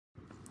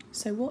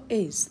So what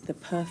is the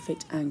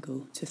perfect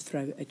angle to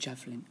throw a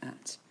javelin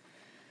at?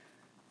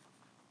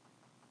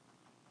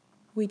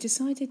 We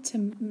decided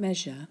to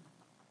measure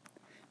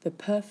the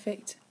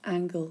perfect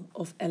angle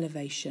of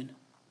elevation.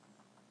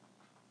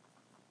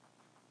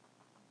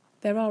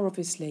 There are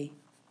obviously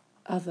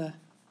other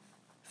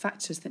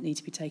factors that need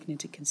to be taken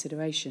into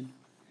consideration.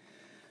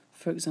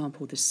 For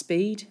example, the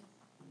speed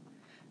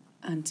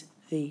and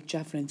the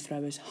javelin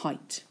thrower's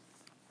height.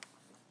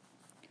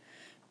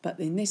 But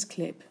in this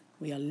clip,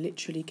 we are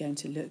literally going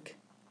to look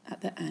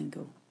at the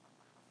angle.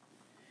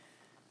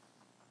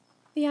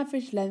 The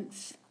average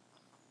length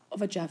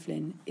of a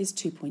javelin is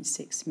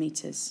 2.6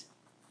 metres.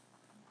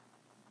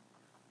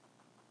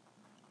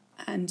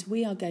 And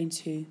we are going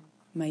to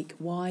make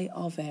y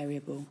our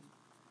variable,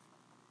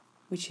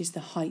 which is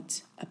the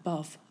height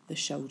above the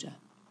shoulder.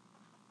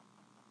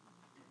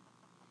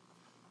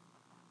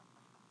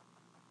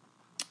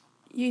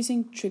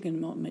 Using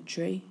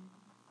trigonometry,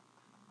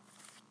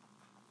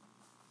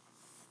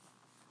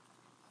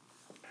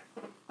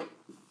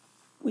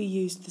 we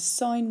used the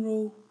sine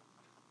rule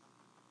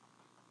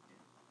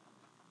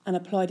and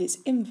applied its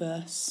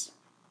inverse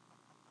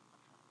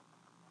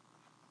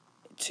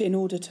in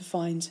order to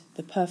find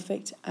the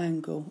perfect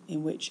angle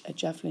in which a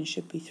javelin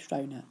should be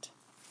thrown at.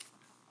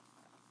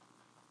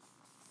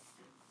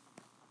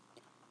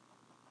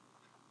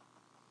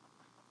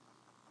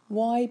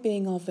 Y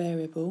being our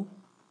variable,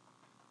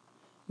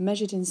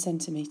 measured in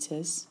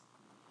centimetres,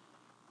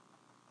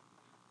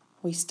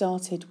 we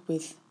started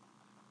with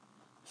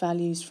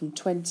values from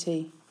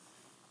 20,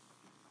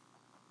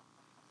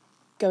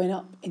 going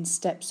up in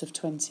steps of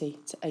 20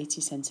 to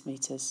 80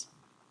 centimetres,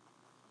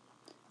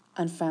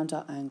 and found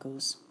our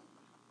angles.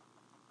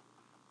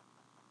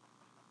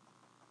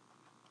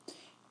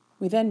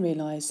 We then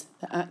realised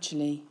that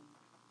actually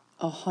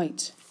our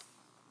height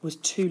was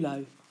too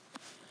low.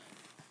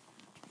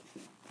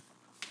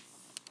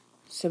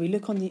 So we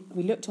looked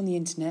on the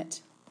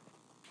internet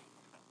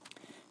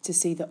to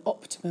see the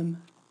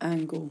optimum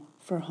angle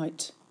for a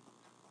height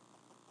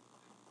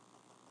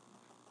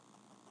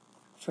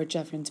for a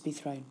javelin to be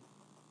thrown.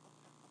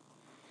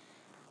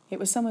 It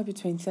was somewhere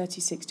between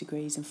 36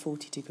 degrees and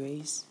 40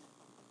 degrees,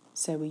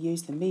 so we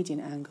used the median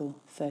angle,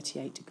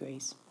 38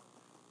 degrees.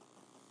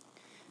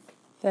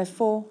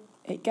 Therefore,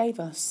 it gave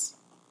us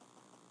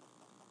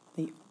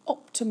the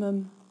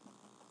optimum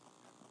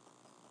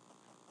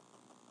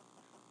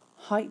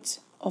height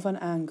of an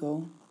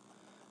angle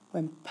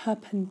when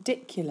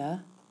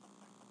perpendicular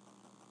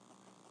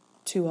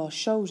to our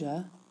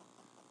shoulder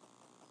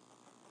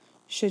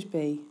should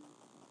be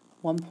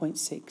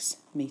 1.6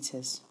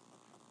 metres.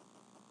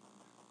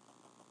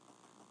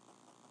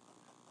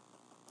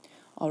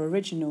 Our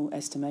original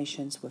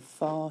estimations were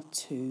far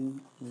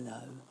too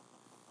low.